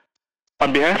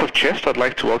On behalf of CHEST, I'd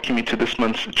like to welcome you to this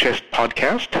month's CHEST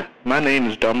podcast. My name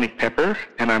is Dominic Pepper,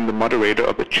 and I'm the moderator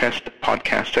of the CHEST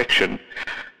podcast section.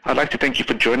 I'd like to thank you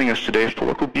for joining us today for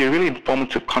what will be a really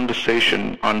informative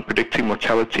conversation on predicting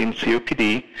mortality in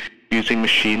COPD using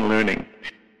machine learning.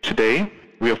 Today,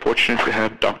 we are fortunate to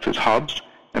have Drs. Hobbs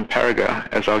and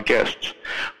Paraga as our guests.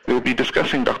 We will be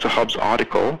discussing Dr. Hobbs'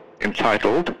 article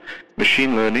entitled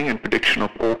Machine Learning and Prediction of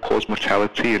All-Cause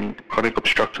Mortality in Chronic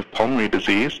Obstructive Pulmonary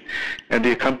Disease, and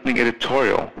the accompanying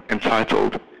editorial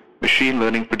entitled Machine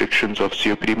Learning Predictions of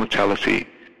COPD Mortality,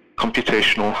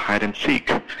 Computational Hide and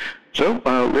Seek. So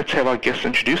let's have our guests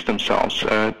introduce themselves.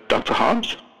 Dr.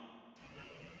 Hobbs?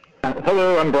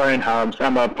 Hello, I'm Brian Hobbs.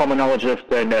 I'm a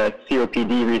pulmonologist and a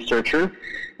COPD researcher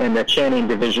in the Channing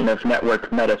Division of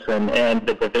Network Medicine and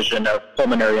the Division of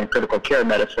Pulmonary and Critical Care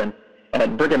Medicine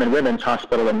at Brigham and Women's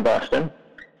Hospital in Boston.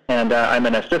 And I'm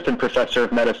an assistant professor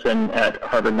of medicine at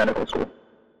Harvard Medical School.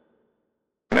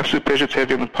 An absolute pleasure to have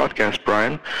you on the podcast,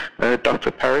 Brian.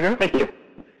 Dr. Paraga? Thank you.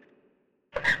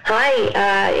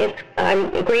 Hi,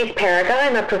 I'm Grace Paraga.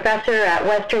 I'm a professor at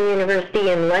Western University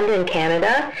in London,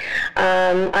 Canada.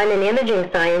 I'm an imaging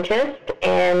scientist,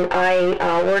 and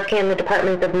I work in the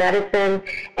Department of Medicine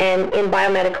and in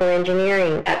biomedical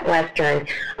engineering at Western.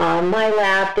 My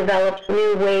lab develops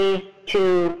new ways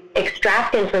to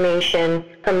extract information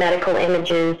from medical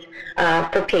images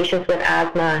for patients with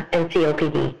asthma and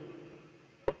COPD.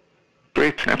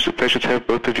 Great. An absolute pleasure to have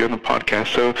both of you on the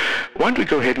podcast. So why don't we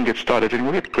go ahead and get started, and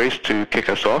we'll get Grace to kick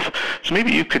us off. So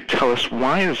maybe you could tell us,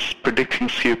 why is predicting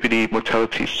COPD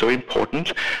mortality so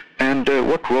important, and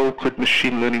what role could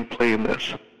machine learning play in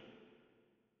this?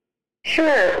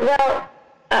 Sure. Well,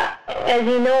 as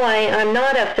you know, I'm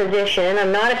not a physician,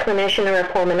 I'm not a clinician or a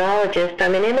pulmonologist,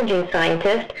 I'm an imaging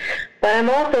scientist, but I'm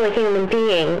also a human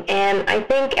being, and I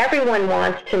think everyone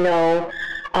wants to know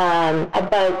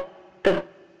about the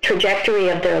trajectory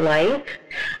of their life,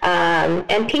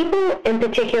 and people in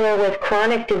particular with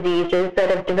chronic diseases that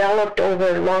have developed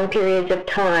over long periods of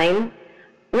time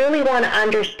really want to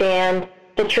understand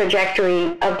the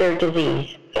trajectory of their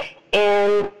disease.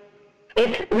 And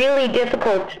it's really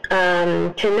difficult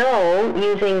to know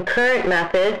using current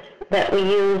methods that we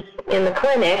use in the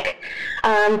clinic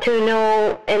to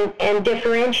know and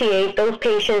differentiate those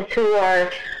patients who are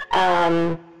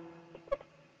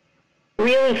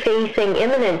really facing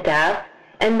imminent death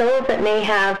and those that may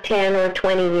have 10 or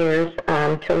 20 years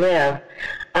to live.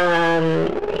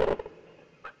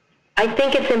 I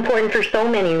think it's important for so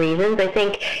many reasons. I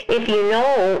think if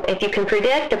you can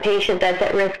predict a patient that's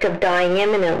at risk of dying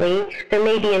imminently, there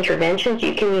may be interventions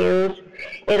you can use.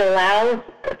 It allows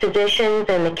physicians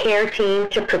and the care team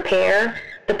to prepare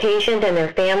the patient and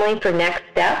their family for next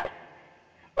steps.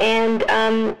 And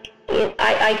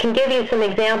I can give you some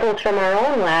examples from our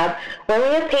own lab where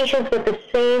we have patients with the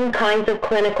same kinds of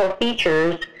clinical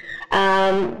features,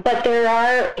 but there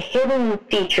are hidden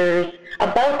features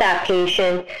about that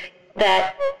patient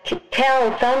that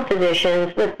tell some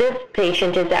physicians that this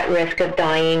patient is at risk of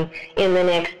dying in the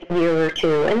next year or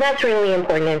two, and that's really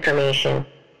important information.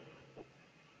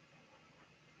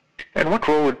 And what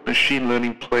role would machine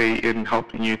learning play in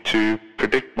helping you to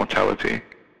predict mortality?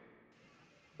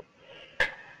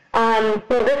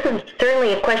 Well, this is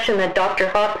certainly a question that Dr.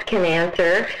 Hobbs can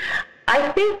answer. I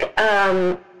think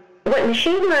what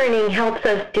machine learning helps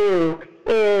us do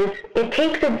is it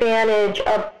takes advantage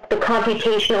of the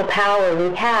computational power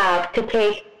we have to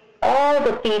take all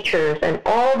the features and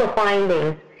all the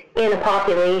findings in a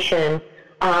population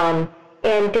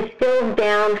and distills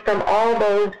down from all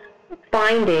those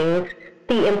findings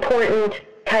the important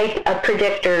type of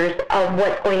predictors of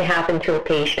what's going to happen to a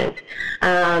patient.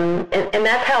 And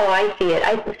that's how I see it.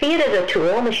 I see it as a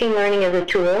tool. Machine learning is a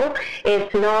tool.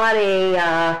 It's not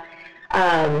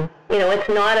it's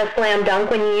not a slam dunk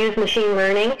when you use machine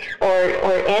learning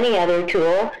or any other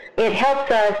tool. It helps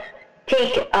us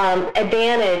take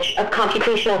advantage of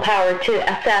computational power to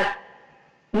assess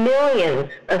millions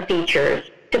of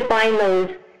features to find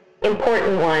those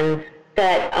important ones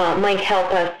that might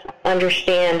help us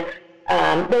understand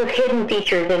those hidden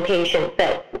features in patients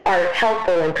that are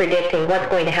helpful in predicting what's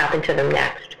going to happen to them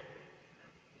next.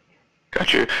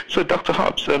 Gotcha. So Dr.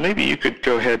 Hobbs, maybe you could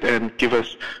go ahead and give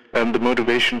us the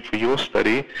motivation for your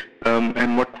study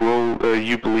and what role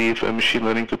you believe machine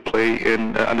learning could play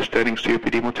in understanding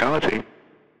COPD mortality.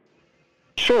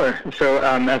 Sure. So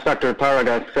as Dr.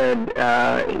 Paraga said,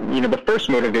 the first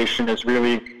motivation is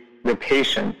really the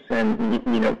patients. And,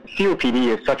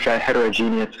 COPD is such a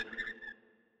heterogeneous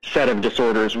set of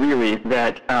disorders, really,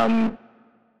 that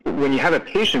when you have a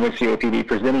patient with COPD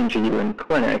presenting to you in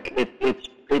clinic,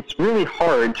 it's really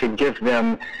hard to give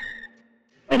them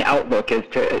an outlook as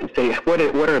to say what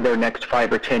are their next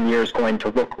 5 or 10 years going to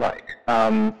look like.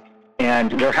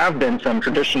 And there have been some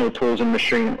traditional tools in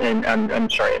mortality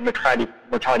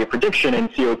prediction in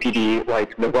COPD,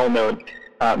 like the well-known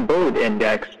BODE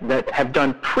index, that have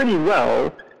done pretty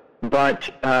well. But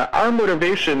our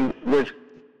motivation was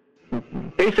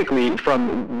basically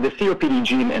from the COPD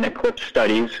gene and ECLIPSE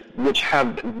studies, which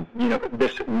have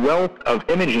this wealth of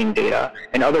imaging data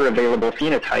and other available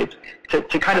phenotypes,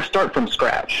 to kind of start from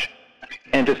scratch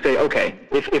and to say, okay,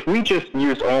 if we just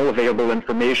use all available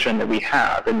information that we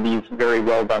have in these very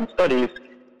well done studies,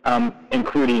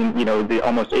 including the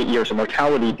almost 8 years of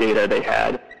mortality data they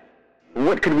had,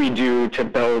 what could we do to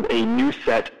build a new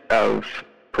set of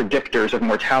predictors of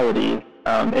mortality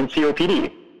in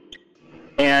COPD?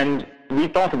 And we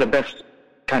thought that the best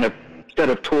kind of set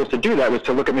of tools to do that was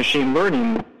to look at machine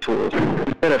learning tools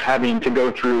instead of having to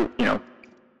go through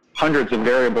hundreds of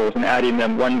variables and adding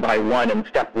them one by one in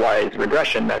stepwise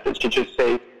regression methods, to just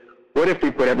say, what if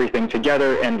we put everything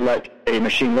together and let a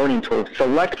machine learning tool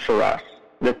select for us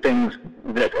the things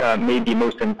that may be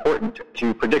most important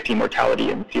to predicting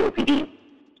mortality in COPD?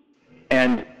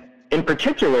 And in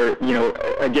particular,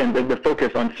 again, the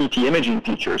focus on CT imaging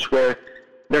features, where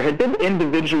there had been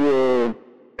individual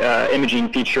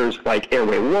imaging features like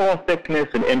airway wall thickness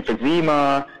and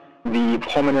emphysema, the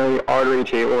pulmonary artery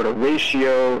to aorta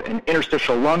ratio, and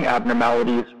interstitial lung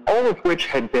abnormalities, all of which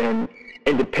had been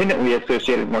independently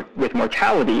associated with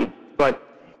mortality, but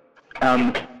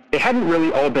they hadn't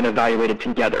really all been evaluated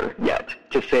together yet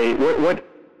to say what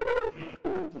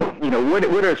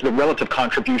is the relative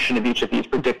contribution of each of these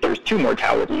predictors to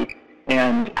mortality,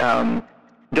 and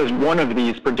does one of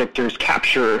these predictors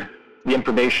capture the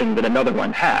information that another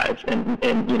one has, and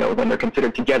when they're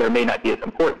considered together may not be as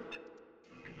important.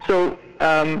 So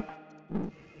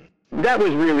that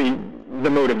was really the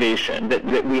motivation, that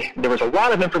there was a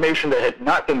lot of information that had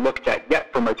not been looked at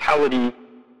yet for mortality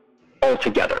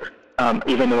altogether,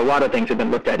 even though a lot of things had been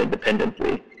looked at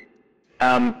independently.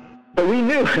 But we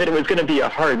knew that it was going to be a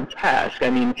hard task. I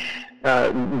mean,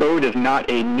 BODE is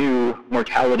not a new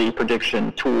mortality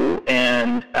prediction tool,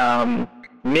 and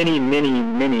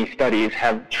many studies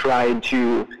have tried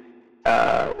to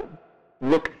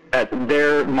look at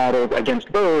their models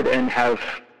against BODE and have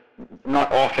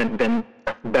not often been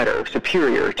better,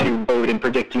 superior to BODE in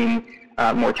predicting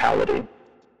mortality.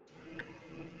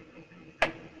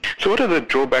 So what are the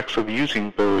drawbacks of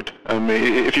using BODE?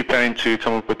 If you're planning to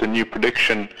come up with a new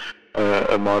prediction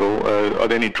model, are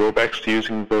there any drawbacks to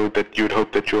using BODE that you would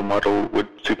hope that your model would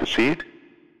supersede?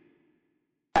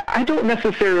 I don't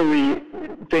necessarily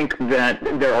think that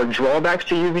there are drawbacks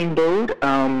to using BODE.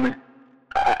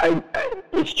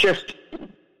 It's just,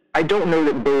 I don't know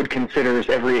that BODE considers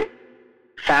every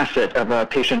facet of a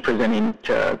patient presenting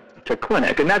to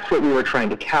clinic, and that's what we were trying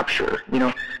to capture.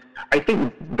 I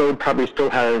think BODE probably still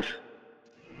has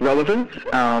relevance.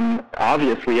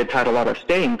 Obviously, it's had a lot of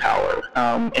staying power,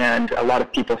 and a lot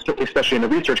of people, especially in the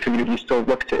research community, still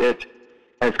look to it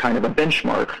as kind of a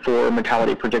benchmark for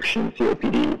mortality prediction in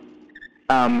COPD.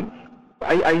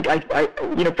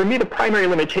 For me, the primary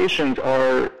limitations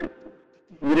are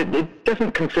that it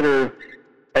doesn't consider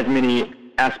as many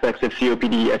aspects of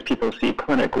COPD as people see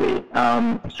clinically.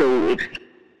 So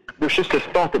there's just this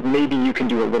thought that maybe you can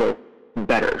do a little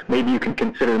better. Maybe you can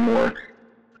consider more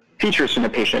features in a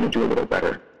patient and do a little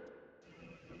better.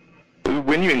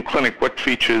 When you're in clinic, what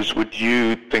features would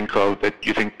you think of that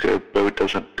you think BODE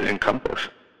doesn't encompass?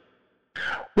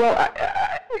 Well,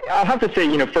 I'll have to say,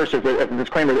 first as a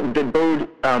disclaimer, that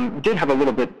BODE did have a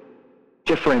little bit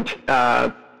different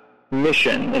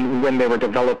mission when they were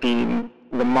developing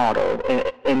the model,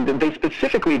 and they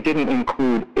specifically didn't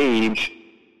include age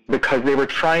because they were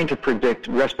trying to predict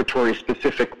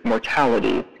respiratory-specific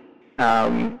mortality.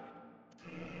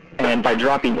 And by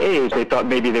dropping age, they thought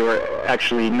maybe they were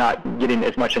actually not getting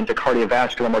as much into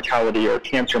cardiovascular mortality or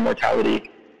cancer mortality.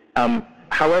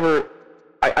 However,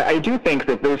 I do think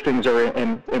that those things are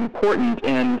important,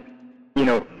 and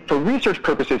for research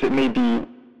purposes, it may be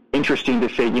interesting to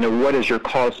say, what is your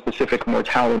cause-specific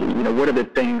mortality? What are the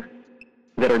things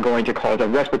that are going to cause a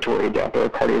respiratory death or a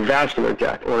cardiovascular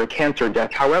death or a cancer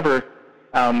death? However,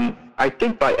 I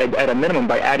think at a minimum,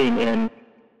 by adding in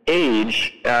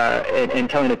age and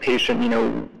telling a patient,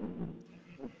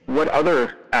 what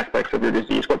other aspects of your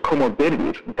disease, what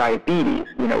comorbidities, diabetes,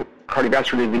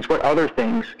 cardiovascular disease, what other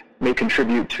things may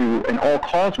contribute to an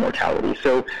all-cause mortality.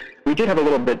 So we did have a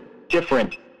little bit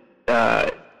different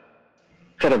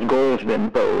set of goals than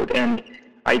BODE, and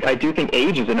I do think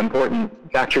age is an important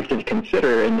factor to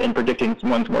consider in predicting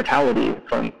one's mortality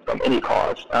from any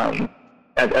cause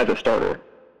as a starter.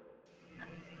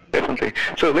 Definitely.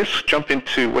 So let's jump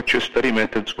into what your study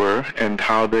methods were and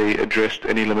how they addressed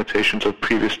any limitations of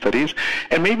previous studies.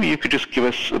 And maybe you could just give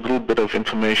us a little bit of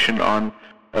information on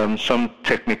some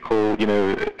technical,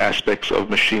 aspects of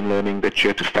machine learning that you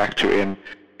had to factor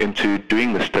into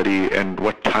doing the study, and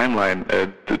what timeline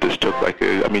this took. Like,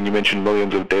 you mentioned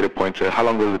millions of data points. How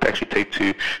long does it actually take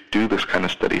to do this kind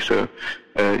of study? So,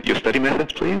 your study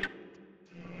methods, please.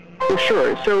 Well,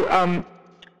 sure. So,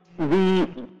 the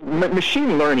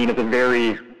machine learning is a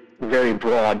very, very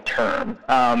broad term,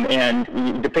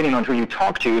 and depending on who you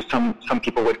talk to, some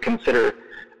people would consider,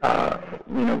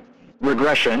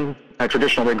 regression,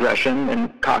 traditional regression,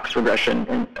 and Cox regression,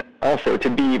 and also to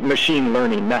be machine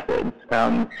learning methods.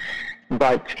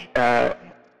 But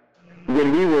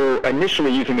when we were initially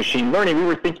using machine learning, we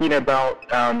were thinking about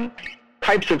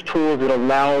types of tools that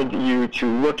allowed you to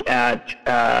look at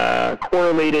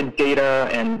correlated data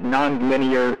and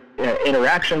nonlinear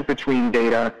interactions between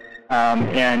data,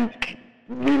 and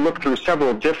we looked through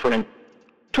several different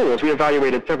tools. We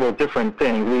evaluated several different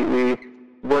things. We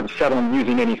weren't set on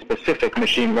using any specific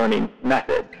machine learning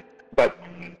method, but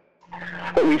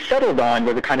what we settled on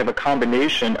was a kind of a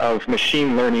combination of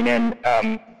machine learning and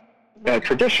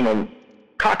traditional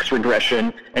Cox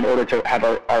regression in order to have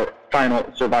our final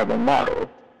survival model.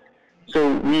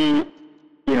 So we,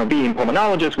 being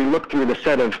pulmonologists, we looked through the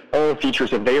set of all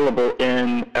features available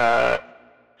in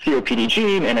COPD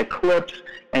gene and ECLIPSE,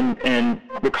 and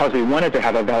because we wanted to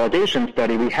have a validation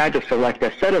study, we had to select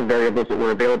a set of variables that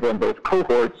were available in both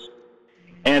cohorts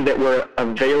and that were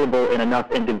available in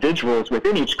enough individuals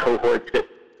within each cohort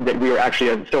that we were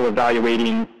actually still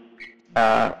evaluating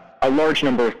a large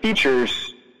number of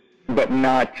features, but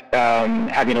not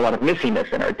having a lot of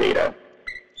missingness in our data.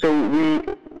 So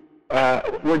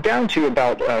we're down to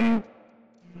about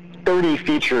 30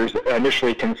 features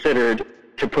initially considered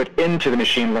to put into the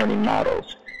machine learning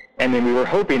models. And then we were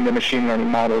hoping the machine learning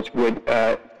models would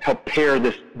help pare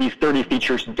these 30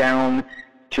 features down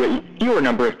to a fewer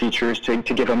number of features to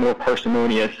give a more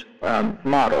parsimonious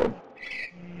model.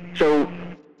 So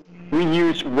we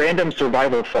use random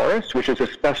survival forest, which is a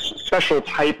special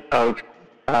type of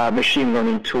machine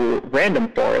learning tool,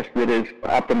 random forest, that is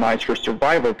optimized for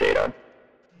survival data,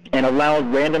 and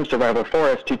allowed random survival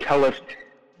forest to tell us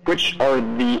which are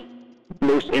the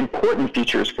most important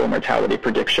features for mortality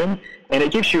prediction, and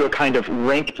it gives you a kind of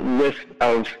ranked list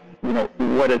of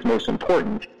what is most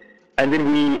important. And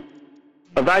then we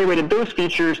evaluated those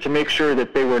features to make sure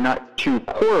that they were not too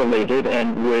correlated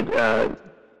and would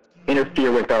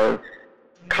interfere with our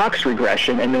Cox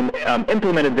regression, and then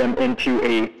implemented them into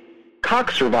a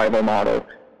Cox survival model.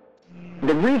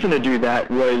 The reason to do that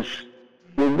was,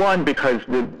 well, one, because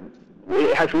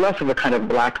it has less of a kind of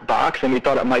black box, and we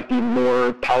thought it might be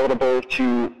more palatable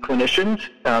to clinicians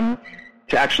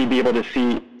to actually be able to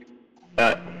see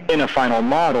in a final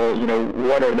model,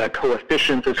 what are the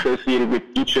coefficients associated with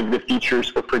each of the features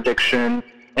for prediction,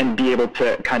 and be able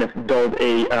to kind of build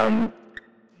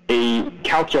a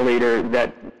calculator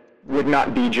that would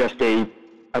not be just a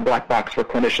black box for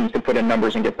clinicians to put in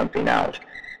numbers and get something out.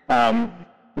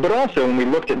 But also, when we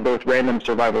looked at both random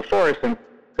survival forest and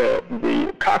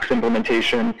the Cox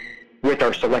implementation with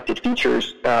our selected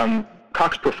features,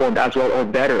 Cox performed as well or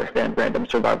better than random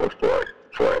survival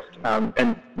forest.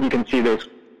 And you can see those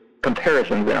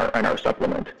comparisons in our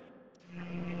supplement.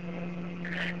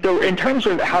 So in terms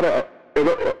of how to,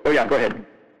 oh yeah, go ahead.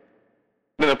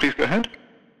 No, please go ahead.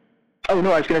 Oh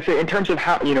no, I was going to say, in terms of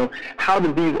how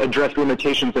do these address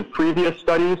limitations of previous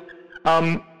studies?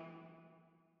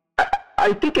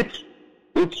 I think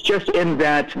it's just in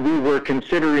that we were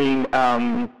considering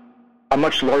a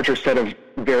much larger set of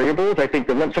variables. I think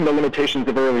some of the limitations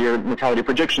of earlier mortality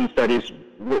prediction studies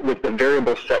with the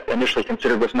variable set initially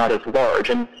considered was not as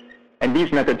large, and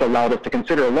these methods allowed us to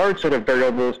consider a large set of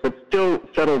variables, but still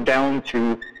settle down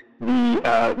to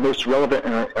the most relevant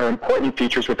or important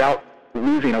features without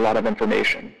losing a lot of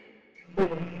information.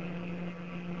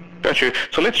 Gotcha.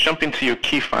 So let's jump into your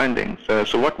key findings.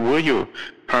 So what were your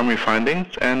primary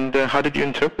findings, and how did you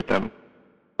interpret them?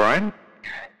 Brian?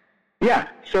 Yeah,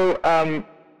 so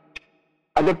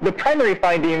the primary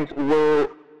findings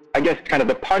were, I guess, kind of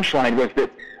the punchline was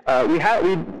that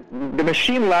the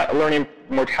machine learning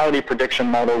mortality prediction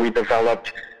model we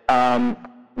developed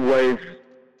was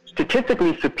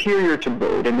statistically superior to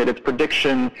Bode in that its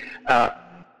prediction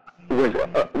was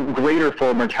greater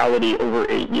for mortality over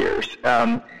 8 years.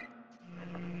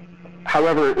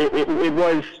 However, it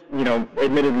was,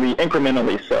 admittedly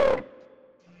incrementally so.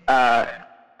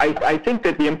 I think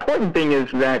that the important thing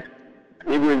is that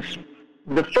it was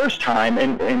the first time,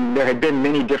 and there had been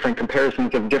many different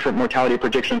comparisons of different mortality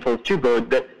prediction tools to Bode,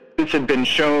 that this had been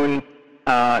shown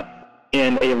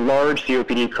in a large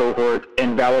COPD cohort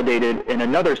and validated in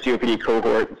another COPD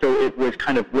cohort. So it was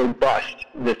kind of robust,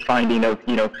 this finding of,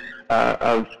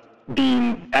 of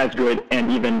being as good and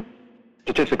even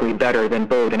statistically better than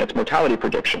BODE in its mortality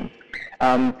prediction.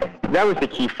 That was the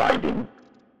key finding.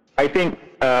 I think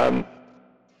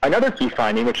another key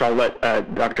finding, which I'll let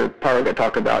Dr. Parga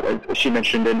talk about, as she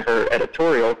mentioned in her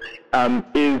editorial,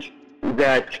 is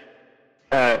that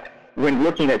when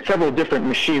looking at several different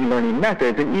machine learning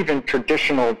methods and even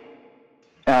traditional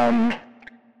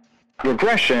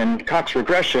regression, Cox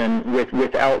regression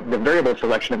without the variable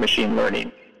selection of machine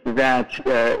learning, that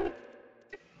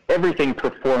everything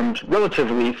performed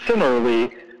relatively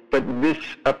similarly, but this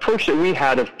approach that we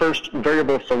had of first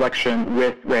variable selection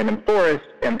with random forest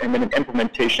and then an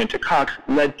implementation to Cox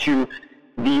led to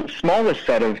the smallest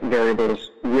set of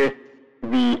variables with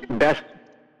the best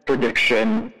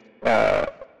prediction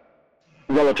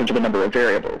relative to the number of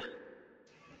variables.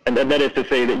 And that is to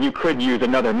say that you could use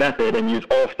another method and use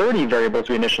all 30 variables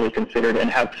we initially considered and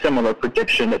have similar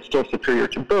prediction that's still superior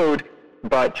to BODE,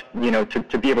 but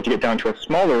to be able to get down to a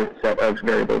smaller set of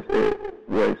variables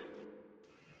was,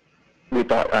 we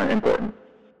thought, important.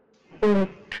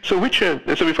 So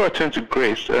before I turn to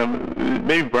Grace,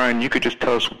 maybe Brian, you could just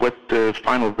tell us what the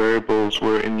final variables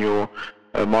were in your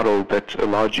model that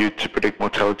allowed you to predict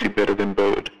mortality better than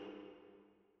BODE.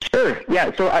 Sure.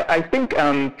 Yeah. So I think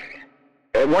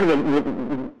one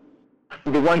of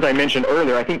the ones I mentioned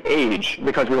earlier, I think age,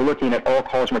 because we were looking at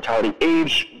all-cause mortality.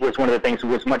 Age was one of the things that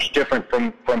was much different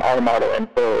from our model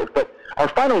and BODE. But our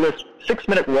final list,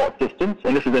 6-minute walk distance,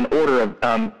 and this is an order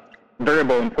of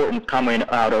variable importance coming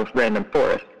out of random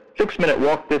forest. 6-minute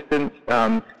walk distance,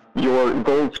 your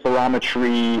gold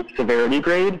spirometry severity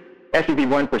grade,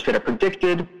 FEV1% of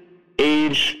predicted,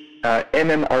 age,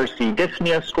 MMRC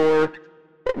dyspnea score,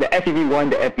 the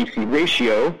FEV1 to FVC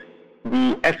ratio,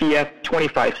 the FEF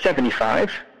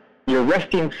 2575, your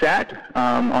resting sat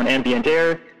on ambient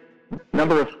air,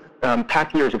 number of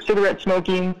pack years of cigarette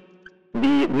smoking,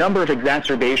 the number of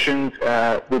exacerbations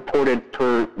reported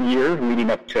per year leading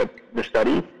up to the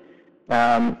study,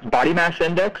 body mass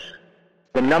index,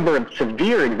 the number of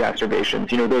severe exacerbations,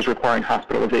 those requiring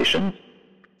hospitalization,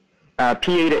 PA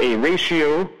to A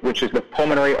ratio, which is the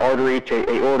pulmonary artery to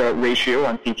aorta ratio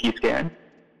on CT scan,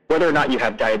 whether or not you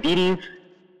have diabetes,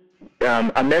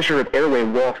 a measure of airway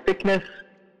wall thickness,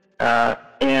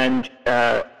 and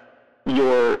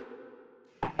your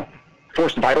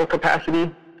forced vital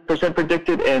capacity percent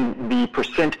predicted, and the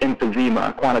percent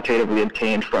emphysema quantitatively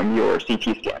obtained from your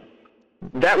CT scan.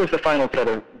 That was the final set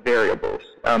of variables.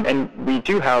 And we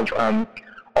do have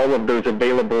all of those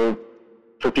available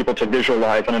for people to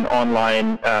visualize on an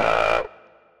online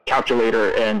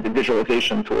calculator and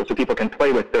visualization tool, so people can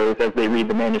play with those as they read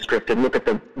the manuscript and look at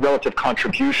the relative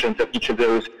contributions of each of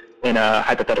those in a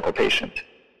hypothetical patient.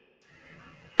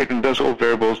 And those are all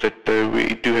variables that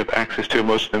we do have access to,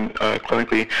 most of them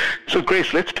clinically. So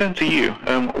Grace, let's turn to you.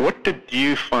 What did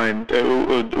you find,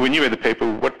 when you read the paper,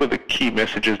 what were the key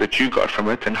messages that you got from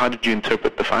it, and how did you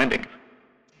interpret the findings?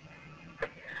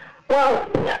 Well,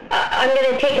 I'm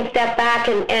going to take a step back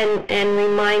and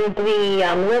remind the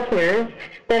listeners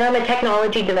that I'm a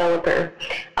technology developer.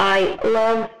 I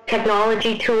love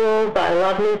technology tools. I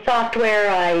love new software.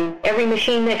 Every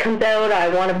machine that comes out, I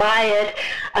want to buy it.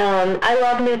 I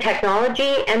love new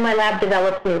technology, and my lab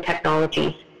develops new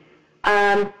technologies.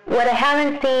 What I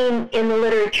haven't seen in the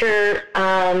literature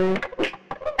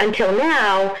until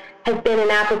now has been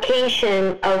an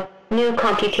application of new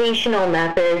computational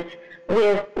methods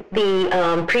with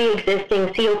the pre-existing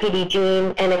COPD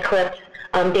gene and ECLIPSE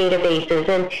databases.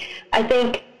 And I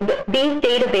think these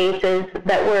databases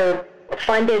that were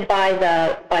funded by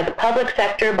the public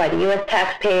sector, by the U.S.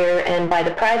 taxpayer, and by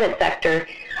the private sector,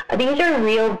 these are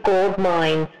real gold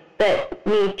mines that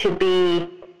need to be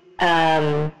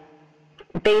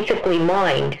basically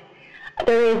mined.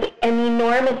 There is an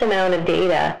enormous amount of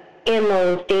data in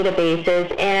those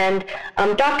databases, and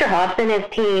Dr. Hobbs and his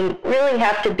team really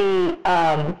have to be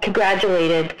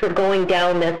congratulated for going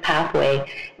down this pathway.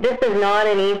 This is not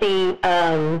an easy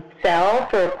sell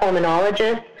for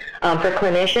pulmonologists, for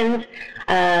clinicians,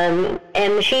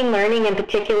 and machine learning in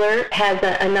particular has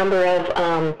a number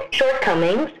of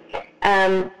shortcomings.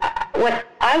 What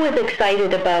I was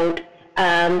excited about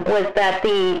was that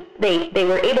they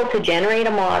were able to generate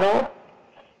a model.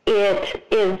 It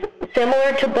is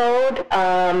similar to BODE,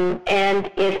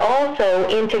 and it also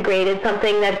integrated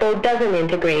something that BODE doesn't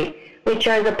integrate, which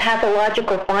are the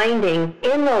pathological findings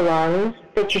in the lungs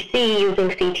that you see using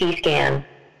CT scans.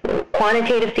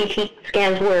 Quantitative CT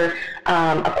scans were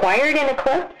acquired in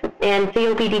ECLIPSE and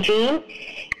COPD gene,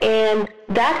 And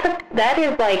that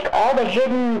is like all the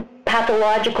hidden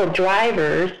pathological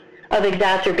drivers of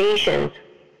exacerbations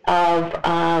of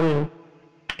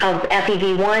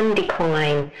FEV1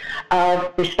 decline,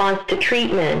 of response to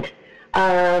treatment,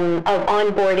 of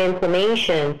onboard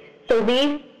inflammation. So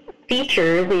these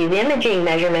features, these imaging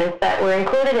measurements that were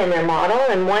included in their model,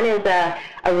 and one is a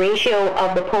ratio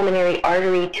of the pulmonary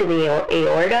artery to the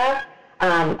aorta.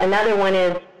 Another one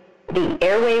is the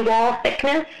airway wall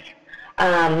thickness.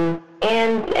 And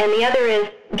the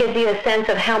other gives you a sense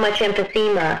of how much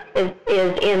emphysema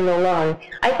is in the lung.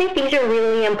 I think these are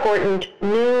really important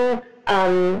new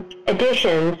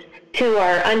additions to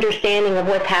our understanding of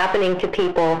what's happening to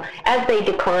people as they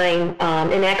decline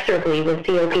inexorably with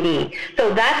COPD.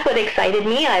 So that's what excited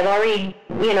me. I've already,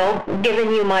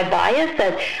 given you my bias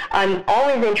that I'm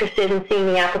always interested in seeing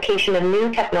the application of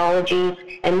new technologies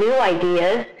and new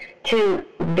ideas to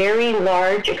very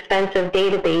large, expensive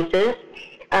databases.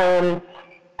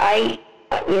 I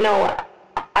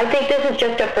think this is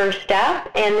just a first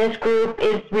step, and this group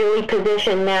is really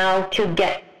positioned now to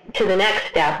get to the next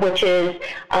step, which is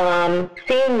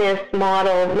seeing this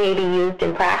model maybe used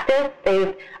in practice.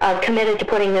 They've committed to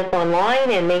putting this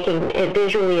online and making it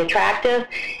visually attractive.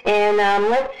 And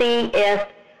let's see if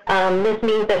this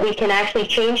means that we can actually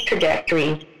change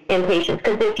trajectories in patients.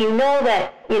 Because if you know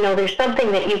that, there's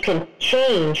something that you can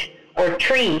change or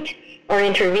treat or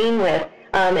intervene with,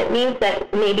 it means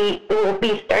that maybe we'll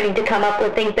be starting to come up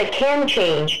with things that can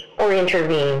change or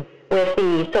intervene with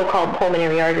the so-called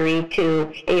pulmonary artery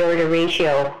to aorta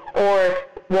ratio, or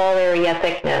wall area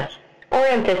thickness, or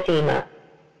emphysema.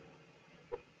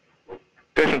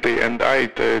 Definitely, and I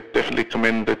definitely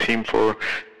commend the team for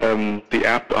the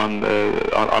app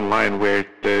online where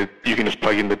you can just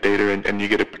plug in the data and you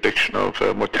get a prediction of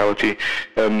mortality.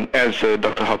 As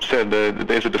Dr. Hobbs said,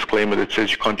 there's a disclaimer that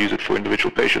says you can't use it for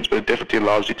individual patients, but it definitely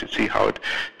allows you to see how it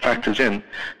factors in.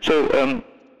 So,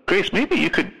 Grace, maybe you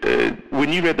could,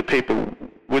 when you read the paper,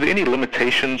 were there any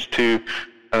limitations to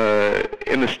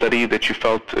in the study that you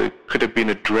felt could have been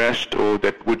addressed or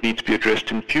that would need to be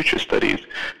addressed in future studies?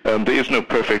 There is no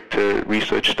perfect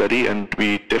research study, and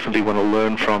we definitely want to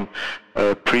learn from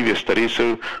previous studies.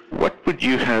 So what would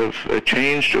you have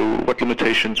changed, or what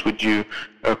limitations would you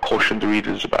caution the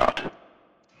readers about?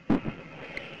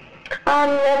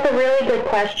 That's a really good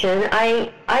question.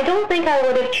 I don't think I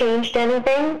would have changed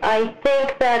anything. I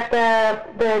think that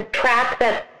the track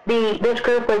that this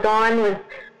group was on was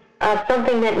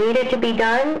something that needed to be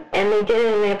done, and they did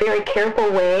it in a very careful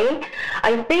way.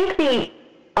 I think the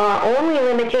only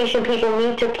limitation people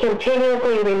need to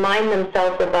continuously remind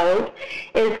themselves about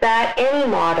is that any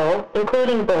model,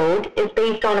 including BODE, is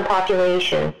based on a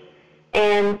population.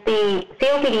 And the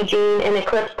COPD gene and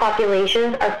ECLIPSE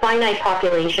populations are finite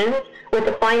populations with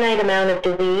a finite amount of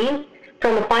disease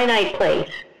from a finite place.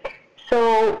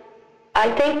 So I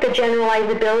think the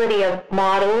generalizability of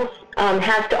models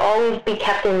has to always be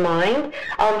kept in mind.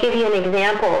 I'll give you an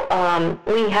example.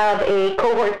 We have a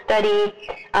cohort study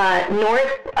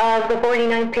north of the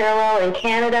 49th parallel in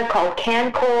Canada called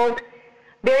CANCOLD.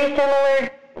 Very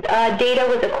similar data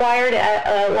was acquired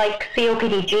like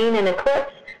COPD gene and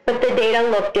ECLIPSE, but the data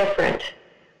look different.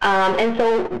 And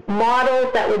so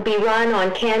models that would be run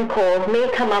on CANCOLD may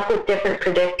come up with different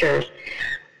predictors.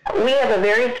 We have a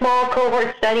very small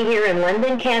cohort study here in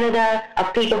London, Canada,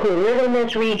 of people who live in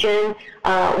this region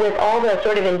with all the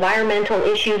sort of environmental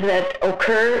issues that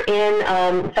occur in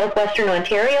southwestern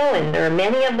Ontario, and there are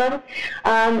many of them.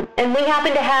 And we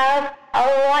happen to have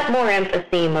a lot more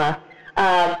emphysema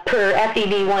per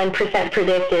FEV1 %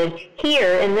 predicted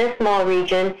here in this small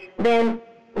region than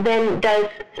does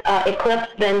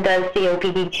ECLIPSE, than does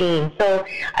COPD gene. So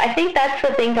I think that's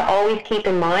the thing to always keep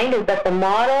in mind, is that the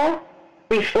model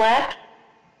reflects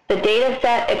the data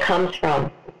set it comes from.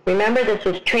 Remember, this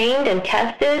was trained and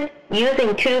tested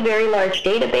using 2 very large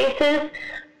databases,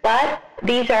 but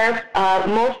these are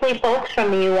mostly folks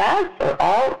from the U.S., or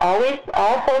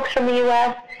all folks from the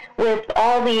U.S., with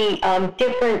all the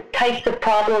different types of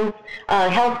problems,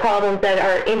 health problems that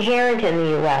are inherent in the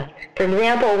U.S. For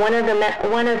example, one of the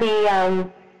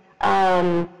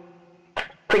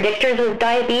predictors was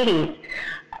diabetes.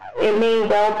 It may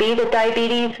well be that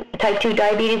type 2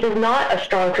 diabetes is not a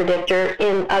strong predictor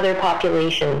in other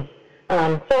populations.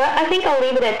 So I think I'll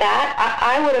leave it at that.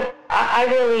 I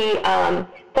really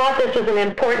thought this was an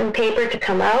important paper to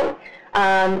come out,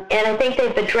 and I think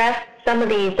they've addressed some of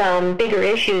these bigger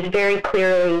issues very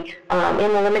clearly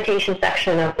in the limitation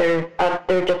section of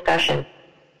their discussion.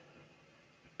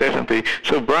 Definitely.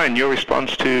 So Brian, your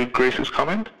response to Grace's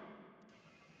comment?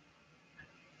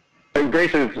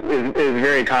 Grace is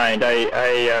very kind.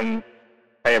 I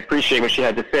I appreciate what she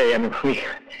had to say. I mean,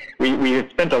 we have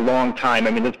spent a long time.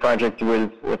 I mean, this project was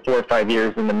 4 or 5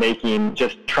 years in the making,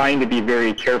 just trying to be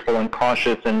very careful and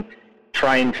cautious and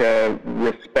trying to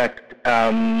respect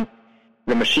the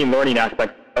machine learning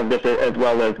aspect of this as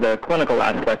well as the clinical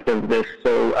aspect of this.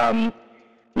 So,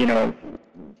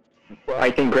 I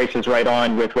think Grace is right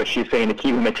on with what she's saying the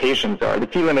key limitations are. The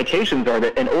key limitations are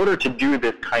that in order to do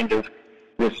this kind of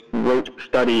this rote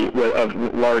study of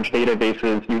large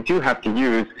databases, you do have to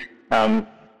use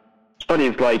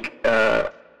studies like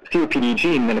COPD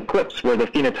gene and Eclipse, where the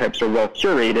phenotypes are well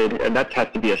curated, and that has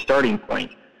to be a starting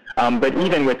point. But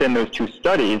even within those two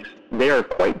studies, they are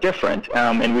quite different,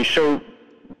 and we show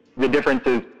the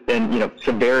differences in,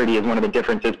 severity is one of the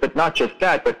differences, but not just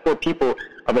that, but for people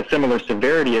of a similar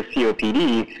severity as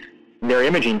COPD, their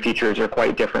imaging features are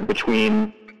quite different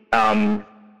between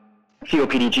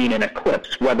COPD gene and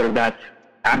Eclipse, whether that's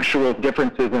actual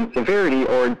differences in severity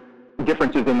or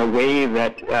differences in the way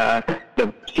that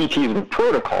the CTs were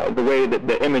protocoled, the way that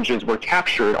the images were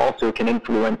captured also can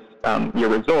influence your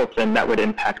results, and that would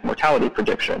impact mortality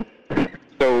prediction.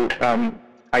 So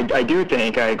I do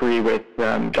think, I agree with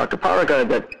Dr. Paraga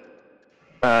that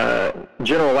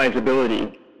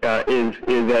generalizability is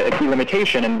a key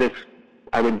limitation, and this,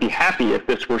 I would be happy if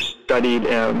this were studied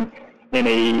in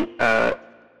a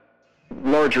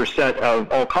larger set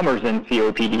of all-comers in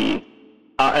COPD.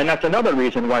 And that's another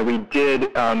reason why we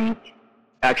did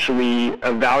actually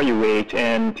evaluate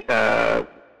and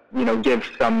give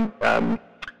some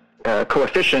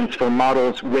coefficients for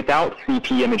models without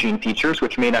CT imaging features,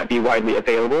 which may not be widely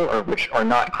available or which are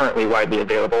not currently widely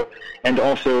available, and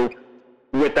also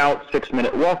without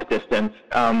 6-minute walk distance,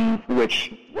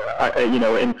 which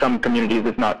in some communities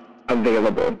is not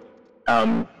available.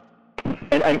 And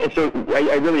so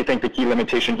I really think the key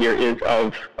limitation here is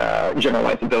of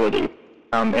generalizability.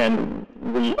 And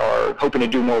we are hoping to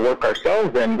do more work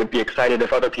ourselves and would be excited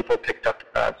if other people picked up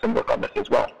some work on this as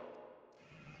well.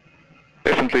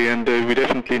 Definitely, and we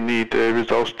definitely need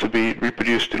results to be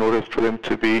reproduced in order for them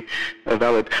to be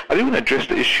valid. I do want to address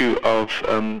the issue of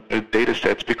data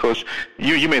sets, because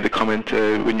you made the comment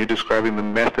when you're describing the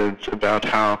methods about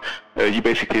how you're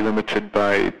basically limited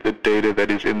by the data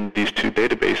that is in these two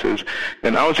databases.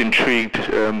 And I was intrigued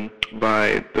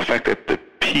by the fact that the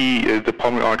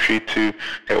pulmonary artery to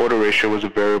aorta ratio was a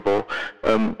variable,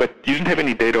 but you didn't have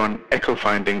any data on echo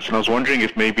findings, and I was wondering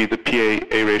if maybe the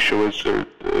PA-A ratio was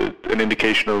an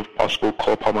indication of possible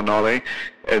cor pulmonale,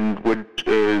 and would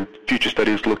future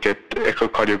studies look at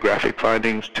echocardiographic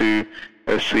findings to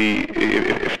see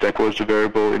if that was a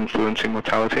variable influencing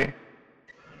mortality?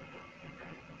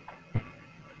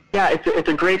 Yeah, it's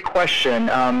a great question.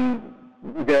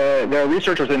 There are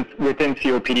researchers within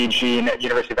COPD gene at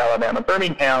University of Alabama,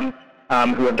 Birmingham,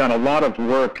 who have done a lot of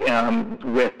work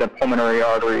with the pulmonary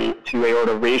artery to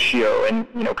aorta ratio, and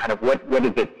kind of what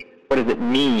does it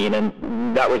mean? And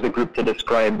that was a group to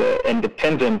describe the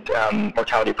independent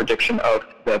mortality prediction of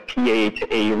the PA to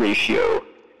A ratio,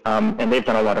 and they've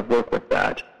done a lot of work with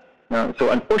that. So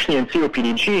unfortunately, in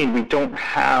COPD gene, we don't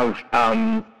have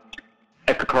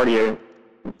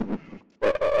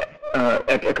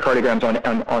echocardiograms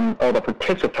on all the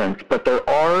participants, but there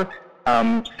are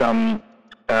some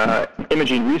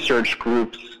imaging research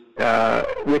groups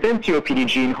within COPD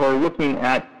gene who are looking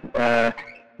at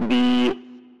the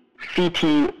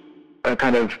CT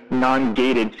kind of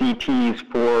non-gated CTs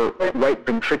for right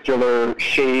ventricular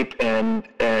shape and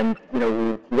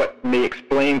what may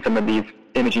explain some of these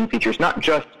imaging features, not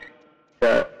just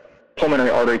the pulmonary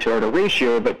artery to aorta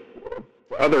ratio, but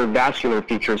other vascular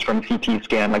features from CT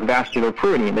scan, like vascular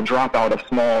pruning, the dropout of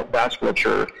small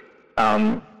vasculature,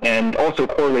 and also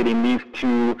correlating these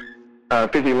to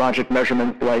physiologic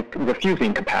measurements like the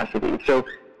fusing capacity. So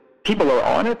people are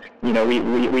on it.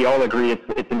 We all agree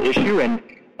it's an issue,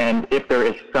 and if there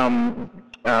is some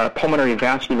pulmonary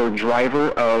vascular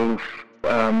driver of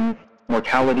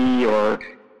mortality or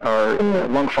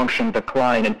lung function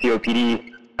decline in COPD,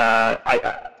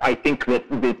 I think that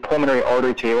the pulmonary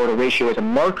artery to aorta ratio is a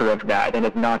marker of that and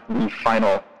is not the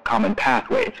final common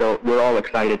pathway. So we're all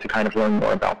excited to kind of learn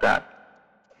more about that.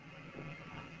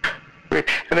 Great.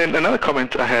 And then another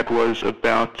comment I had was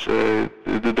about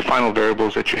the final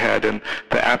variables that you had and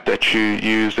the app that you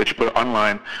use, that you put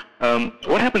online.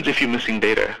 What happens if you're missing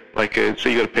data? Like,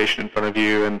 say you got a patient in front of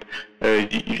you and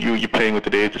you're playing with the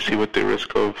data to see what the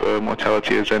risk of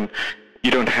mortality is, and you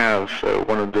don't have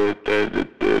one of the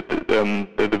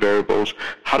variables.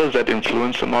 How does that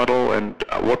influence the model, and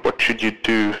what should you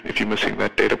do if you're missing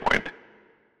that data point?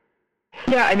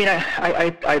 Yeah, I mean,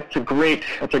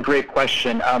 it's a great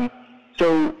question.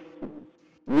 So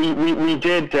we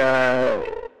did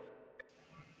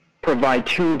provide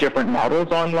two different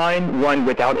models online, one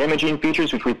without imaging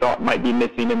features, which we thought might be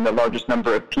missing in the largest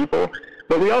number of people.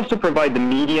 But we also provide the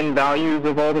median values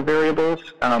of all the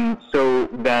variables so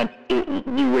that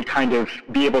you would kind of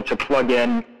be able to plug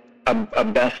in a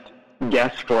best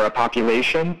guess for a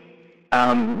population.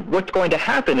 What's going to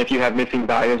happen if you have missing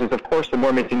values is, of course, the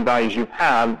more missing values you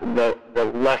have, the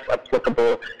less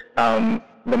applicable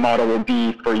the model will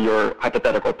be for your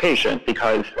hypothetical patient,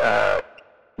 because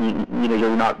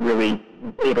you're not really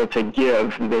able to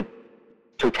give the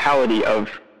totality of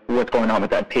what's going on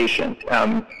with that patient.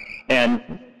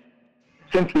 And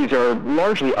since these are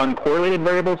largely uncorrelated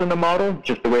variables in the model,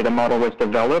 just the way the model was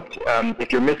developed,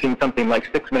 if you're missing something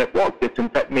like 6-minute walk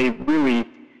distance, that may really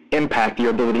impact your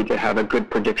ability to have a good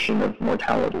prediction of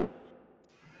mortality.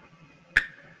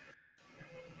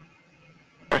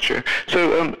 Gotcha.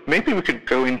 So maybe we could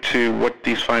go into what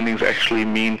these findings actually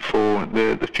mean for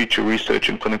the future research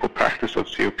and clinical practice of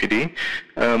COPD.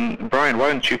 Brian,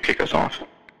 why don't you kick us off?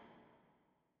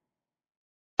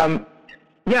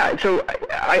 Yeah, so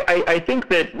I think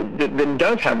that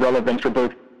does have relevance for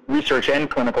both research and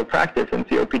clinical practice in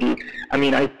COPD. I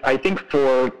mean, I think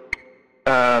for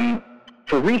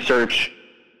research,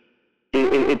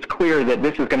 it's clear that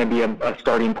this is going to be a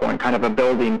starting point, kind of a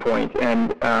building point,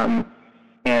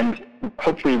 and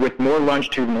hopefully with more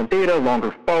longitudinal data,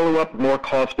 longer follow-up, more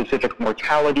cause-specific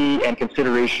mortality, and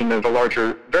consideration of a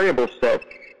larger variable set,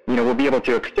 we'll be able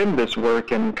to extend this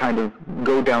work and kind of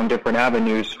go down different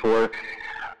avenues for,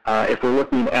 if we're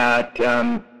looking at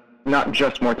not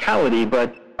just mortality,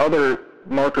 but other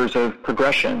markers of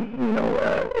progression,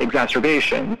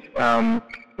 exacerbations,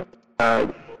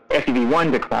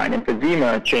 FEV1 decline,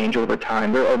 emphysema change over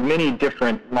time. There are many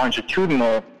different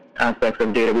longitudinal aspects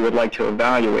of data we would like to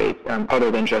evaluate other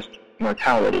than just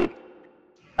mortality.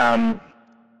 And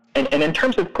in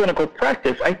terms of clinical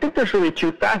practice, I think there's really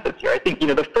two facets here. I think,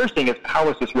 the first thing is, how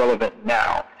is this relevant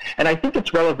now? And I think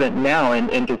it's relevant now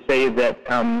and to say that,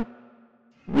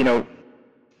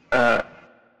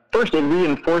 first it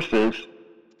reinforces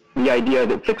the idea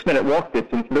that 6-minute walk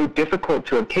distance, though difficult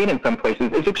to obtain in some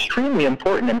places, is extremely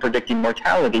important in predicting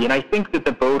mortality. And I think that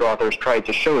the Bode authors tried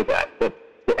to show that the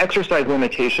exercise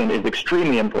limitation is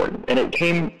extremely important. And it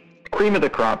came cream of the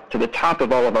crop to the top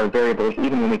of all of our variables,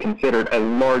 even when we considered a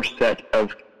large set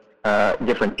of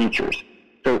different features.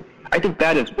 So I think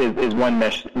that is one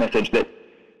message, that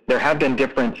there have been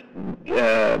different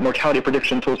mortality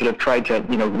prediction tools that have tried to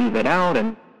leave it out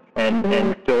and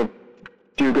still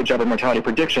do a good job of mortality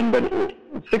prediction, but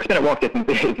 6-minute walk distance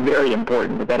is very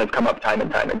important. That has come up time and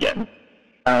time again.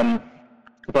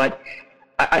 But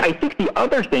I think the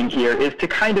other thing here is to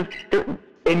kind of,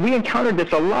 and we encountered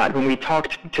this a lot when we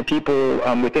talked to people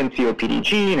within COPD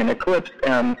Gene and Eclipse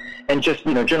and just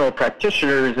general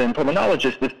practitioners and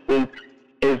pulmonologists,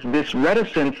 is this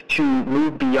reticence to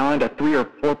move beyond a 3 or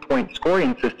 4 point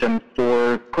scoring system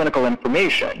for clinical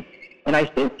information. And I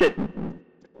think that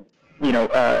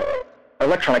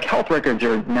electronic health records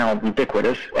are now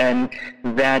ubiquitous, and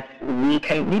that we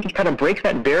need to kind of break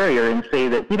that barrier and say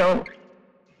that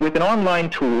with an online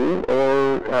tool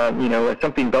or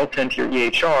something built into your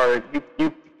EHR,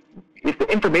 if the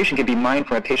information can be mined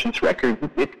from a patient's record,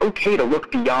 it's okay to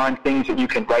look beyond things that you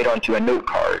can write onto a note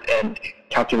card and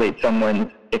calculate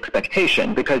someone's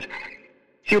expectation, because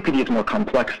COPD is more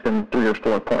complex than 3 or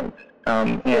 4 points.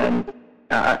 And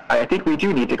I think we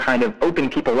do need to kind of open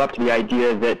people up to the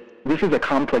idea that this is a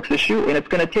complex issue and it's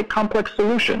going to take complex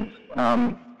solutions.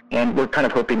 And we're kind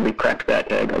of hoping we crack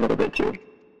that egg a little bit too.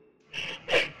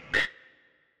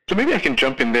 So maybe I can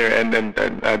jump in there, and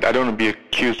I don't want to be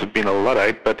accused of being a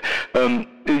Luddite, but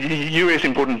you raise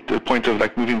important points of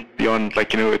moving beyond a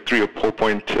 3 or 4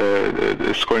 point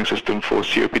scoring system for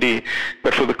COPD,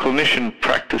 but for the clinician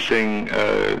practicing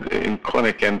in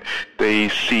clinic and they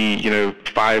see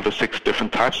 5 or 6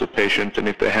 different types of patients, and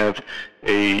if they have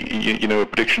a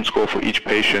prediction score for each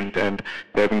patient and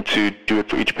they're having to do it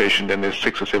for each patient, and there's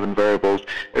 6 or 7 variables,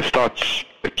 it starts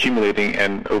accumulating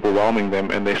and overwhelming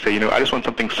them, and they say, I just want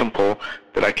something simple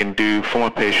that I can do for my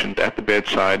patient at the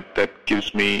bedside that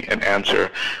gives me an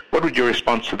answer. What would your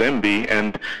response to them be?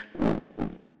 And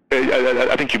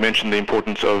I think you mentioned the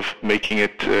importance of making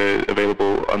it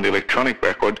available on the electronic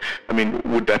record. I mean,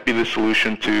 would that be the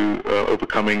solution to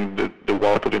overcoming the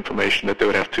wealth of information that they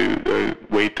would have to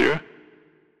wade through?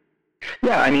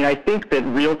 Yeah, I mean, I think that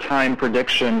real-time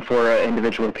prediction for an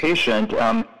individual patient,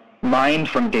 mined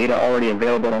from data already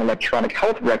available on an electronic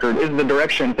health record, is the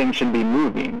direction things should be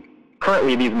moving.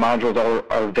 Currently, these modules are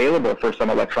available for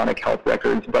some electronic health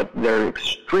records, but they're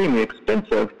extremely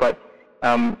expensive. But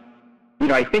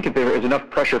I think if there is enough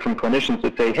pressure from clinicians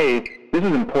to say, hey, this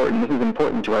is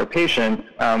important to our patients,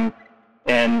 and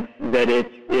that it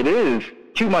is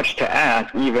too much to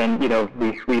ask, even,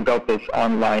 we built this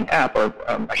online app, or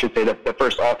I should say that the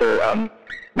first author,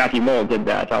 Matthew Mole, did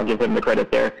that. I'll give him the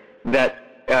credit there. That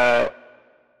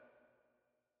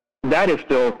is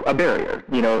still a barrier,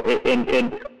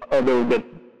 and although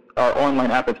our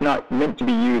online app is not meant to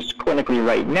be used clinically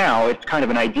right now, it's kind of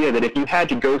an idea that if you had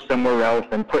to go somewhere else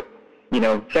and put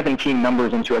 17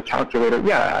 numbers into a calculator,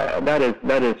 that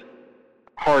is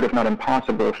hard, if not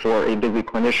impossible, for a busy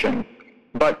clinician.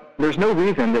 But there's no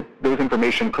reason that those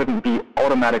information couldn't be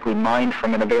automatically mined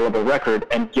from an available record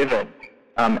and given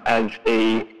as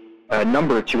a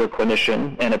number to a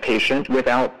clinician and a patient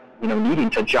without needing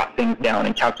to jot things down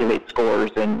and calculate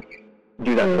scores and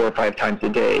do that 4 or 5 times a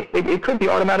day. It could be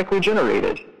automatically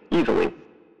generated easily.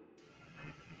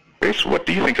 Grace, what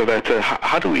do you think of that?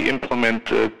 How do we implement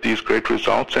these great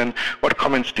results, and what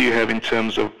comments do you have in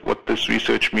terms of what this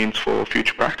research means for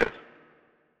future practice?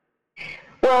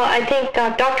 Well, I think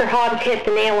Dr. Hobbs hit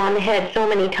the nail on the head so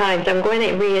many times. I'm going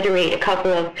to reiterate a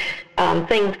couple of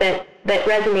things that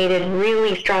resonated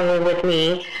really strongly with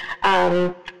me.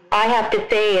 I have to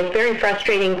say it's very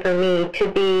frustrating for me to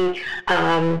be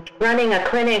running a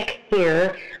clinic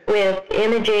here with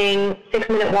imaging,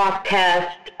 6-minute walk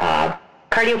test,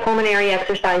 cardiopulmonary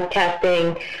exercise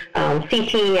testing,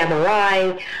 CT,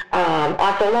 MRI,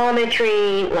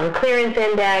 oscillometry, lung clearance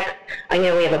index. We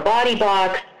have a body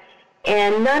box,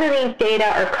 and none of these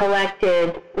data are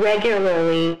collected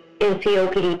regularly in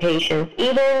COPD patients,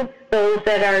 even those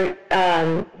that are,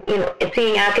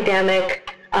 seeing academic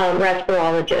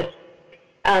respirologists.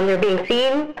 They're being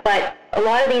seen, but a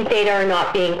lot of these data are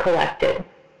not being collected.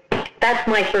 That's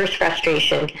my first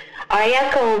frustration. I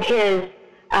echoed his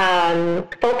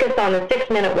focus on the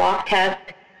 6-minute walk test.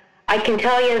 I can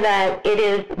tell you that it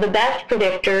is the best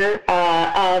predictor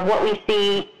of what we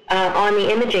see on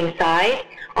the imaging side,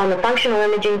 on the functional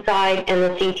imaging side and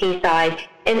the CT side.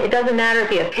 And it doesn't matter if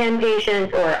you have 10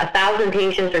 patients or 1,000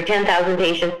 patients or 10,000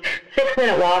 patients,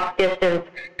 6-minute walk distance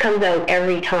comes out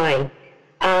every time.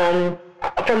 From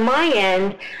my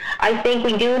end, I think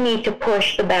we do need to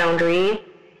push the boundaries,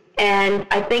 and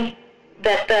I think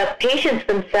that the patients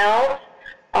themselves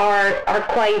are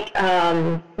quite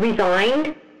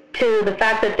resigned to the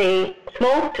fact that they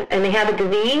smoked and they have a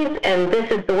disease and this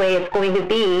is the way it's going to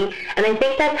be. And I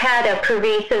think that's had a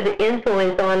pervasive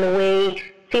influence on the way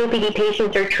COPD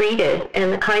patients are treated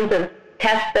and the kinds of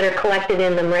tests that are collected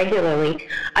in them regularly.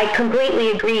 I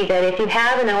completely agree that if you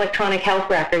have an electronic health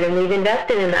record, and we've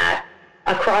invested in that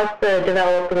across the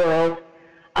developed world,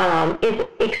 it's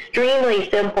extremely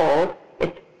simple.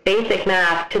 It's basic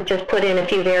math to just put in a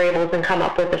few variables and come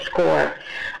up with a score.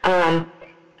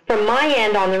 From my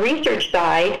end, on the research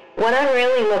side, what I'm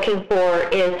really looking for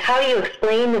is how do you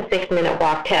explain the 6-minute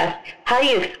walk test? How do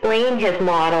you explain his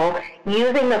model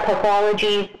using the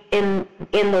pathologies in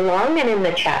the lung and in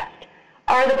the chest?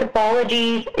 Are the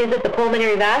pathologies, is it the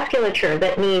pulmonary vasculature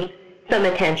that needs some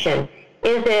attention?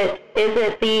 Is it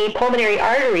the pulmonary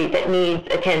artery that needs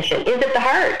attention? Is it the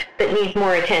heart that needs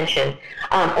more attention?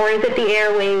 Or is it the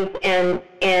airways and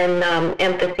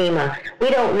emphysema? We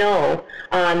don't know.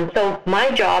 So my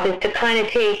job is to kind of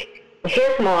take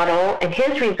his model and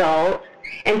his results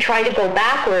and try to go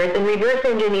backwards and reverse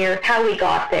engineer how we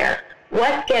got there.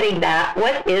 What's getting that?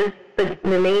 What is the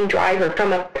main driver from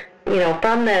the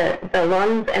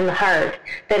lungs and the heart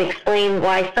that explain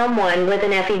why someone with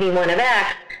an FEV1 of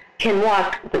X can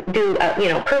do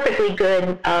a perfectly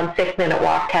good 6-minute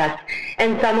walk test,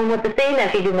 and someone with the same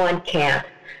FEV1 can't.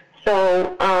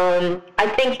 So I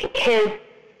think his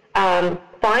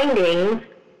findings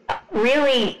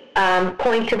really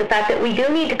point to the fact that we do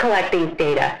need to collect these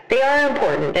data. They are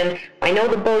important, and I know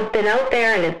the boat's been out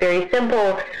there and it's very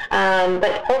simple,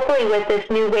 but hopefully with this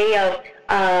new way of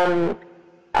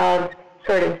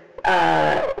sort of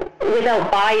without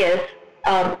bias,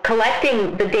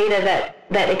 collecting the data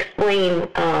that explain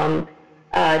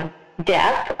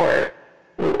death or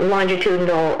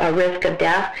longitudinal risk of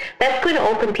death, that's going to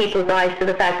open people's eyes to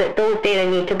the fact that those data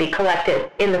need to be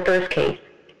collected in the first case.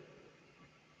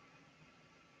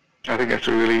 I think that's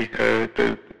a really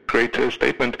great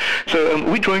statement. So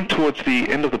we're drawing towards the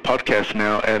end of the podcast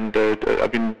now, and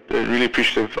I've been really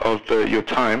appreciative of your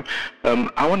time.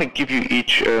 I want to give you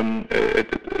each an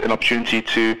opportunity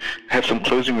to have some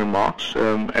closing remarks,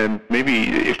 and maybe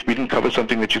if we didn't cover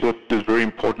something that you thought was very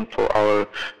important for our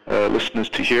listeners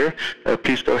to hear,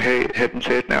 please go ahead and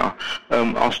say it now.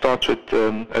 I'll start with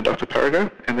Dr. Parega,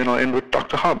 and then I'll end with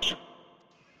Dr. Hobbs.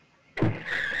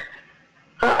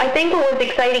 I think what was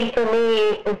exciting for me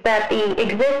is that the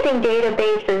existing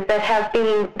databases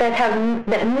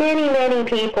that many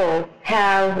people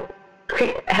have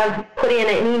put in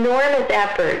an enormous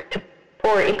effort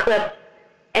for ECLIPSE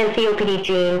and COPD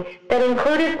gene that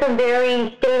included some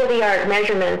very state-of-the-art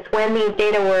measurements when these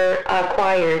data were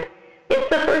acquired. It's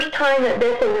the first time that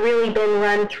this has really been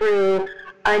run through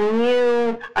a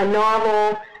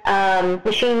novel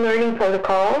machine learning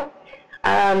protocol,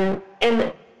 and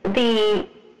the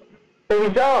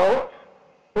results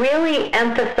really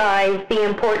emphasize the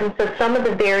importance of some of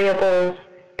the variables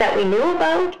that we knew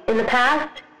about in the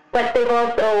past, but they've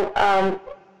also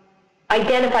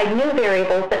identified new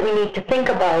variables that we need to think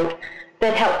about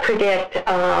that help predict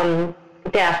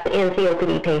death in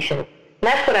COPD patients.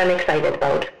 And that's what I'm excited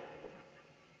about.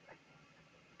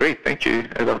 Great, thank you,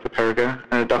 Dr.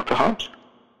 Parega. Dr. Hobbs?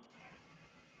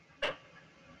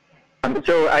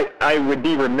 So I would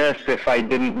be remiss if I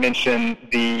didn't mention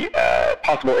the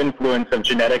possible influence of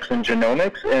genetics and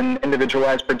genomics in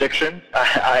individualized predictions.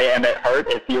 I am at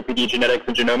heart a COPD genetics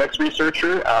and genomics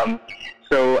researcher.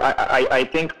 So I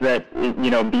think that,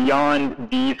 beyond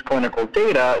these clinical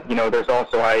data, there's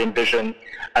also, I envision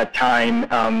a time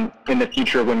in the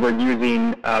future when we're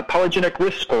using polygenic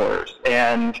risk scores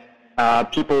and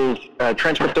people's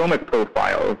transcriptomic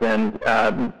profiles and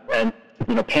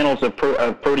panels of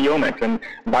proteomics and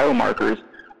biomarkers,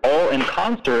 all in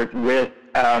concert with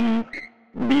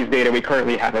these data we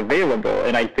currently have available.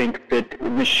 And I think that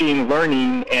machine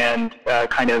learning and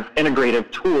kind of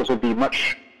integrative tools will be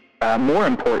much more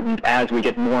important as we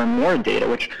get more and more data,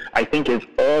 which I think is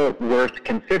all worth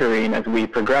considering as we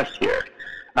progress here.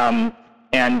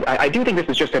 And I do think this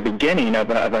is just a beginning of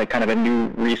a kind of a new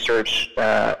research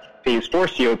phase for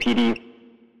COPD.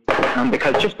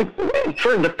 Because just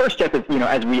the first step is,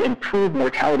 as we improve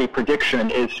mortality prediction,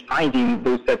 is finding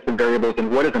those sets of variables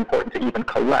and what is important to even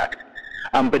collect.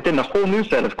 But then the whole new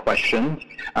set of questions,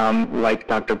 like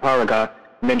Dr. Parega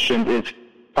mentioned, is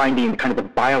finding kind of the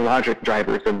biologic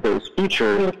drivers of those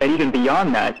features, and even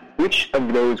beyond that, which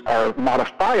of those are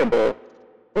modifiable,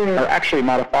 are actually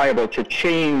modifiable to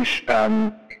change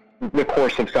the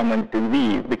course of someone's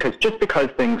disease. Because just because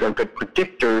things are good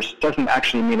predictors doesn't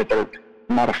actually mean that they're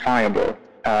modifiable.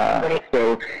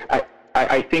 So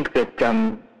I think that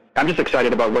I'm just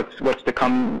excited about what's to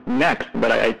come next.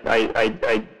 But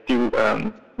I do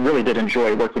really did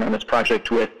enjoy working on this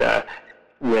project with the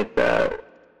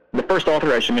first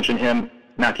author. I should mention him,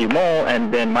 Matthew Mall,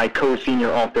 and then my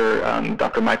co-senior author,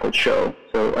 Dr. Michael Cho.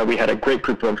 So we had a great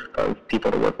group of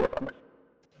people to work with on this.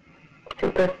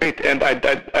 Great, and I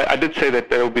did say that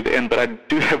will be the end, but I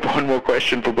do have one more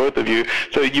question for both of you.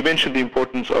 So you mentioned the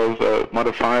importance of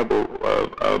modifiable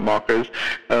markers.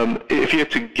 If you had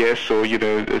to guess or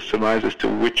surmise as to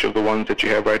which of the ones that you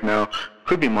have right now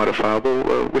could be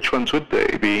modifiable, which ones would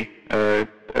they be,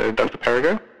 Dr.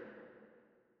 Parega?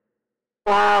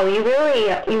 Wow, you really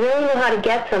know how to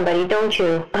get somebody, don't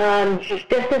you?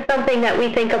 This is something that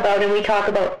we think about and we talk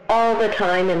about all the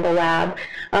time in the lab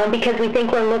because we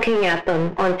think we're looking at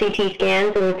them on CT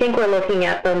scans and we think we're looking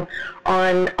at them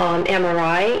on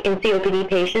MRI in COPD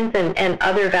patients and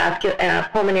other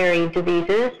pulmonary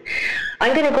diseases.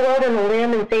 I'm going to go out on a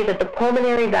limb and say that the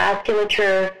pulmonary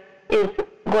vasculature is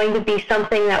going to be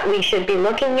something that we should be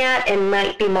looking at and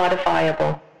might be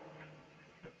modifiable.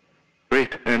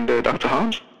 Great. And Dr.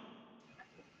 Hobbs?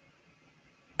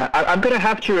 I'm going to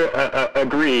have to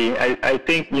agree. I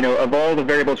think, of all the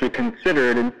variables we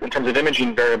considered in terms of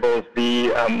imaging variables,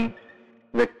 the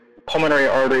pulmonary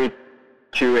artery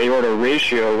to aorta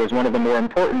ratio was one of the more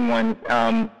important ones.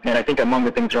 And I think among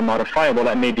the things that are modifiable,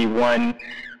 that may be one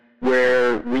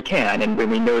where we can, and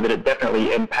we know that it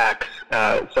definitely impacts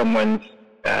someone's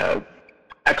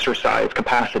exercise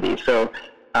capacity. So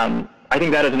I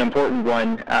think that is an important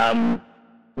one.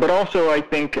 But also, I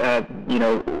think, it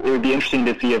would be interesting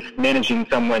to see if managing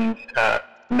someone's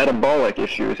metabolic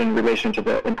issues in relation to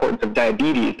the importance of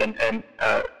diabetes and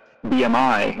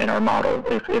BMI in our model,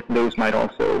 if those might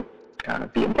also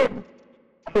be important.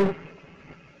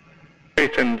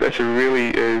 Great, and that's a really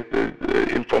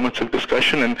informative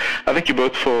discussion, and I thank you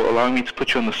both for allowing me to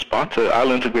put you on the spot. I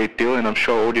learned a great deal, and I'm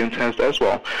sure our audience has as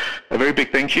well. A very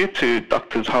big thank you to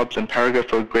Drs. Hobbs and Parega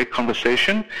for a great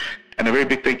conversation, and a very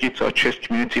big thank you to our CHEST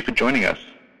community for joining us.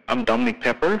 I'm Dominic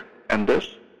Pepper, and this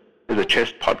is a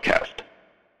CHEST podcast.